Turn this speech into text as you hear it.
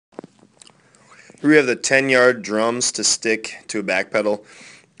We have the 10-yard drums to stick to a back pedal.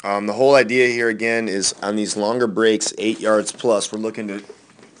 The whole idea here again is on these longer breaks, 8 yards plus, we're looking to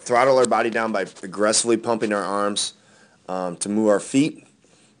throttle our body down by aggressively pumping our arms to move our feet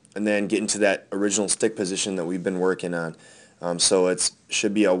and then get into that original stick position that we've been working on. So it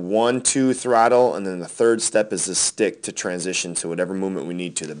should be a 1-2 throttle, and then the third step is the stick to transition to whatever movement we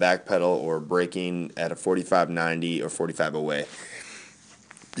need to, the back pedal or braking at a 45-90 or 45 away.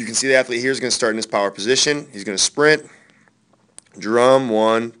 You can see the athlete here is going to start in his power position. He's going to sprint, drum,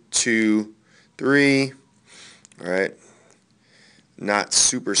 1, 2, 3. All right, not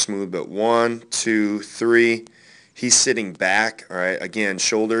super smooth, but 1, 2, 3. He's sitting back. All right, again,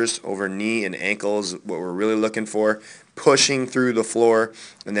 shoulders over knee and ankle is what we're really looking for. Pushing through the floor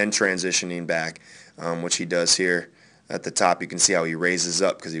and then transitioning back, which he does here at the top. You can see how he raises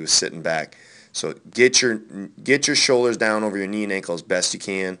up because he was sitting back. So get your shoulders down over your knee and ankle as best you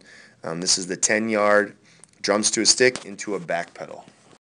can. This is the 10-yard drums to a stick into a back pedal.